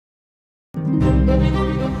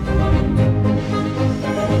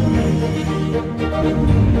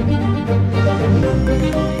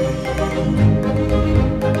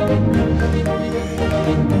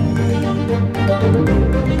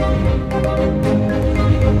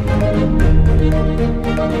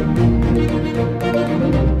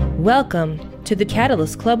Welcome to the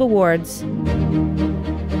Catalyst Club Awards.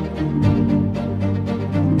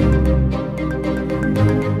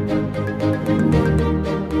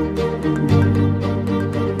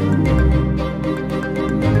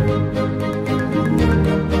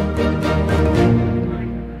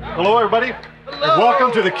 Hello, everybody, and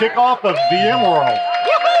welcome to the kickoff of VMworld.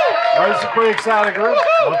 This is a pretty exciting group.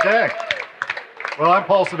 Okay. Well, I'm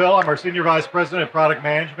Paul Savell. I'm our Senior Vice President of Product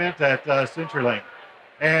Management at CenturyLink.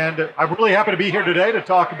 And I'm really happy to be here today to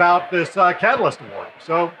talk about this Catalyst Award.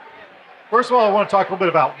 So, first of all, I want to talk a little bit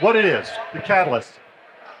about what it is, the Catalyst.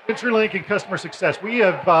 CenturyLink and customer success. We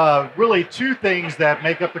have really two things that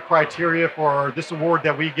make up the criteria for this award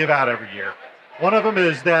that we give out every year. One of them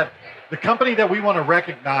is that the company that we want to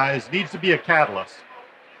recognize needs to be a catalyst.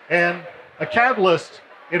 And a catalyst,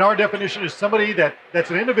 in our definition, is somebody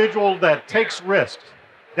that's an individual that takes risks,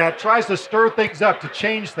 that tries to stir things up, to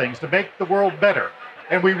change things, to make the world better.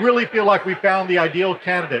 And we really feel like we found the ideal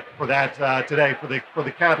candidate for that today for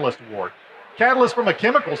the Catalyst Award. Catalyst, from a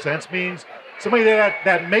chemical sense, means somebody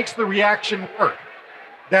that makes the reaction work,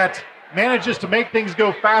 that manages to make things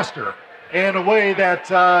go faster in a way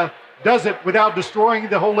that does it without destroying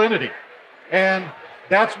the whole entity. And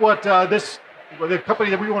that's what the company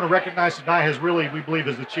that we want to recognize tonight has really, we believe,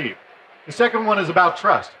 has achieved. The second one is about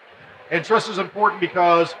trust. And trust is important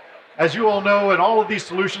because, as you all know, in all of these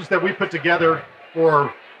solutions that we put together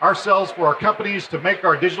for ourselves, for our companies, to make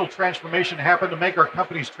our digital transformation happen, to make our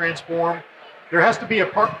companies transform, there has to be a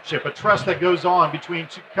partnership, a trust that goes on between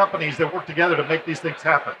two companies that work together to make these things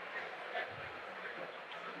happen.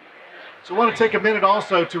 So I want to take a minute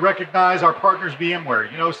also to recognize our partners,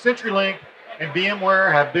 VMware. You know, CenturyLink and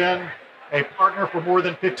VMware have been a partner for more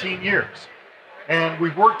than 15 years. And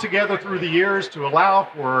we've worked together through the years to allow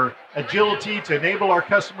for agility, to enable our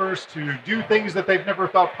customers to do things that they've never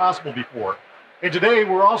thought possible before. And today,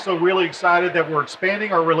 we're also really excited that we're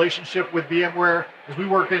expanding our relationship with VMware as we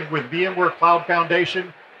work with VMware Cloud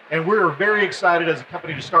Foundation. And we're very excited as a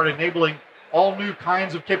company to start enabling all new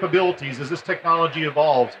kinds of capabilities as this technology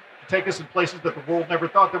evolves to take us in places that the world never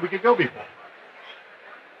thought that we could go before.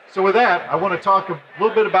 So with that, I want to talk a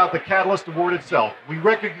little bit about the Catalyst Award itself. We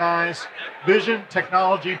recognize vision,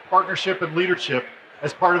 technology, partnership, and leadership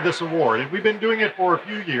as part of this award. And we've been doing it for a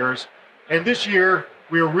few years. And this year,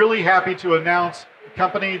 we are really happy to announce a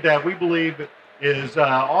company that we believe is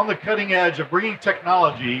on the cutting edge of bringing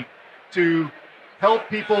technology to help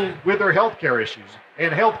people with their healthcare issues.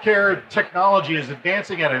 And healthcare technology is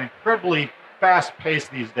advancing at an incredibly fast pace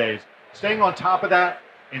these days. Staying on top of that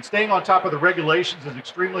and staying on top of the regulations is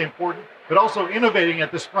extremely important, but also innovating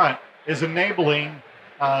at this front is enabling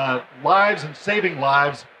lives and saving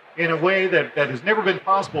lives in a way that has never been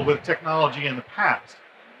possible with technology in the past.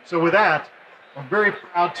 So with that, I'm very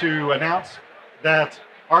proud to announce that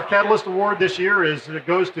our Catalyst Award this year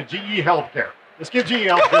goes to GE Healthcare. Let's give GE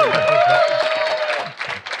Healthcare.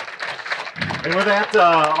 And with that,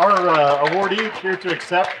 our awardee here to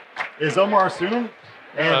accept is Omar Soon.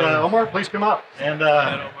 And Omar, please come up and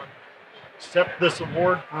accept this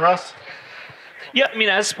award for us. Yeah, I mean,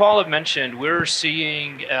 as Paul had mentioned, we're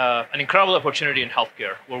seeing an incredible opportunity in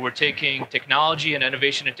healthcare, where we're taking technology and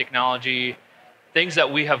innovation in technology, things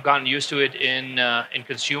that we have gotten used to it in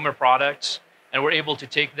consumer products, and we're able to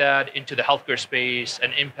take that into the healthcare space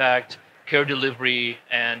and impact care delivery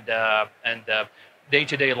and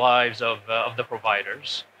day-to-day lives of the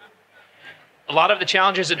providers. A lot of the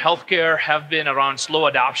challenges in healthcare have been around slow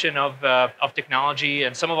adoption of technology,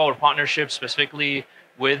 and some of our partnerships, specifically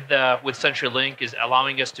with CenturyLink, is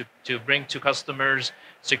allowing us to bring to customers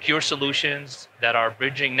secure solutions that are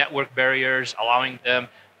bridging network barriers, allowing them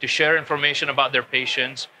to share information about their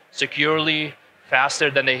patients securely, faster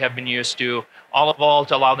than they have been used to, all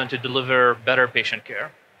to allow them to deliver better patient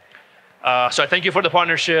care. So I thank you for the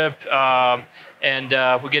partnership,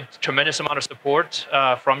 and we get tremendous amount of support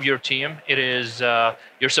from your team. It is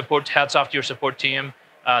your support, hats off to your support team.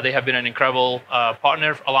 They have been an incredible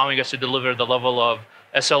partner, allowing us to deliver the level of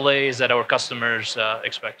SLAs that our customers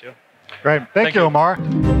expect to. Great, thank you, Omar.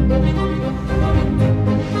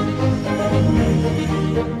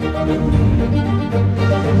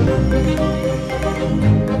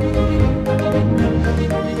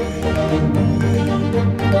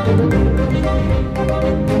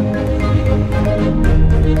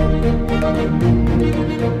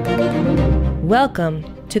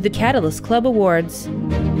 Welcome to the Catalyst Club Awards.